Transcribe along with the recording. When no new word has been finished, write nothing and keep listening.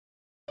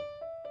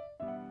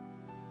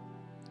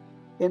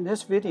In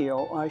this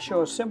video, I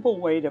show a simple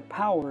way to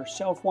power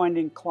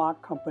self-winding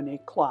clock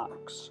company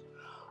clocks.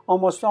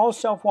 Almost all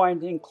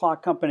self-winding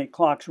clock company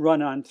clocks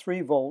run on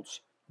 3 volts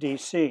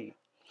DC.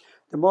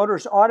 The motor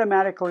is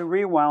automatically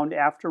rewound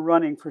after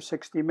running for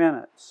 60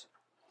 minutes.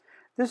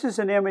 This is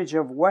an image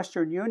of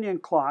Western Union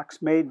clocks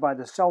made by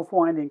the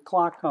Self-Winding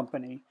Clock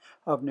Company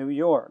of New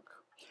York.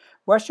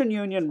 Western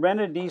Union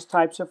rented these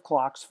types of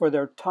clocks for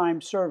their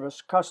time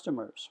service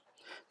customers.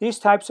 These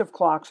types of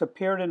clocks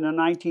appeared in the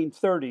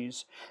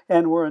 1930s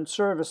and were in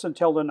service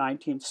until the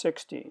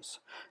 1960s.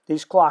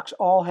 These clocks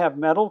all have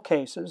metal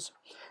cases,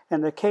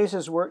 and the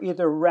cases were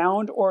either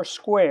round or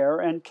square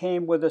and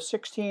came with a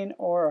 16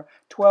 or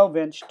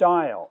 12-inch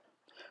dial.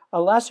 A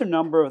lesser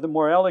number of the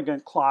more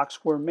elegant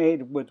clocks were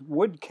made with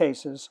wood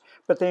cases,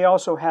 but they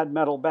also had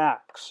metal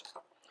backs.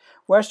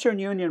 Western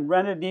Union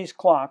rented these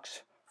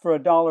clocks for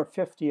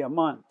 $1.50 a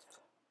month.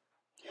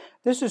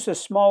 This is a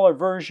smaller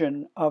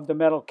version of the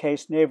metal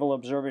case Naval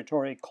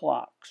Observatory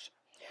clocks.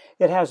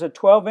 It has a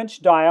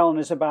 12-inch dial and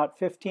is about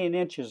 15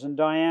 inches in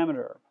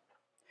diameter.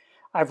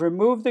 I've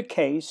removed the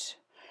case,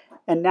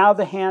 and now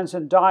the hands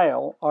and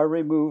dial are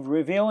removed,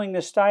 revealing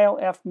the Style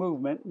F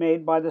movement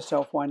made by the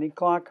Self-Winding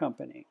Clock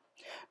Company.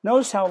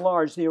 Notice how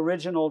large the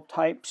original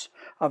types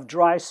of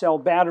dry cell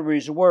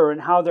batteries were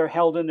and how they're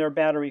held in their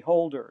battery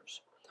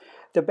holders.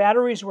 The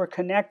batteries were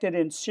connected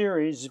in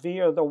series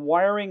via the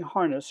wiring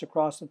harness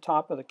across the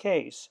top of the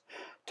case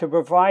to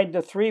provide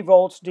the 3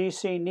 volts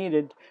DC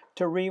needed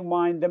to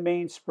rewind the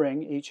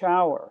mainspring each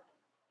hour.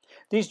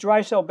 These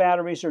dry cell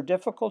batteries are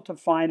difficult to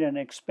find and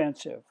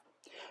expensive.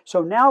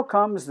 So now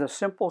comes the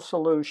simple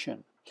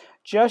solution.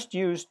 Just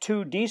use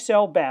 2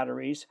 D-cell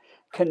batteries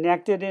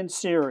connected in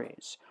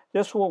series.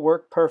 This will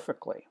work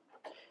perfectly.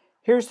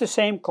 Here's the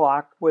same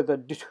clock with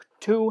a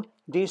 2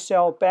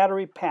 D-cell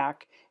battery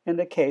pack in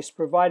the case,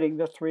 providing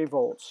the 3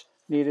 volts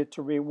needed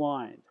to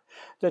rewind.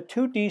 The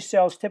 2 D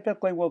cells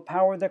typically will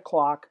power the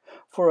clock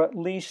for at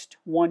least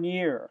 1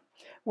 year.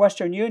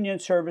 Western Union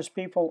service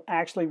people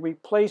actually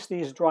replace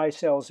these dry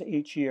cells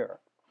each year.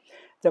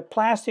 The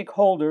plastic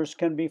holders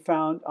can be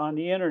found on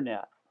the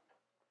internet.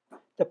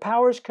 The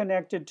power is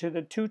connected to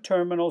the 2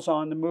 terminals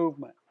on the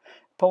movement.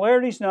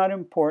 Polarity is not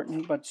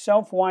important, but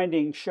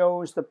self-winding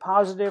shows the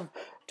positive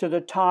to the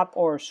top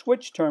or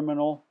switch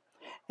terminal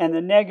and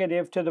the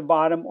negative to the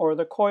bottom or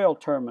the coil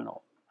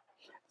terminal.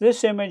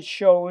 This image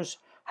shows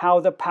how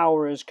the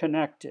power is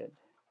connected.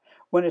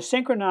 When a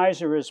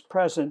synchronizer is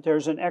present,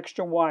 there's an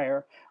extra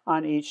wire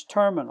on each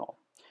terminal.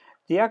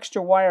 The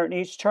extra wire in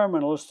each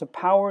terminal is to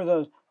power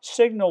the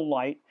signal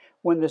light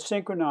when the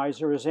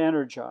synchronizer is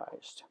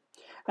energized.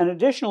 An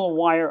additional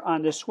wire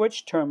on the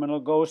switch terminal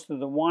goes to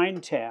the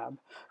wind tab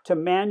to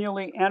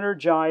manually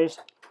energize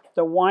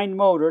the wind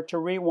motor to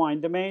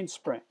rewind the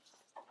mainspring.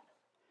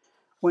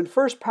 When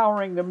first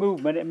powering the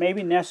movement, it may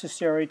be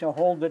necessary to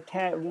hold the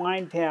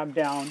wind tab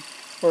down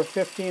for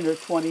 15 or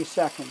 20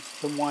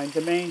 seconds to wind the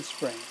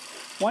mainspring.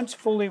 Once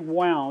fully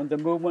wound, the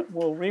movement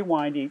will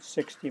rewind each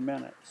 60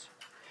 minutes.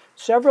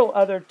 Several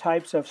other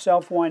types of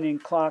self-winding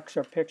clocks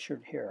are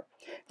pictured here.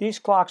 These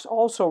clocks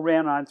also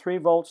ran on 3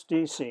 volts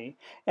DC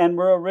and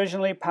were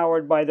originally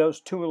powered by those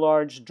 2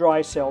 large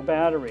dry cell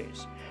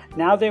batteries.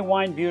 Now they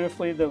wind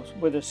beautifully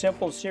with a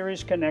simple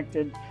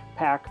series-connected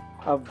pack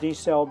of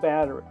D-cell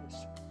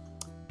batteries.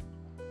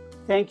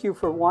 Thank you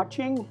for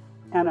watching,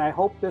 and I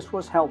hope this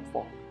was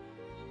helpful.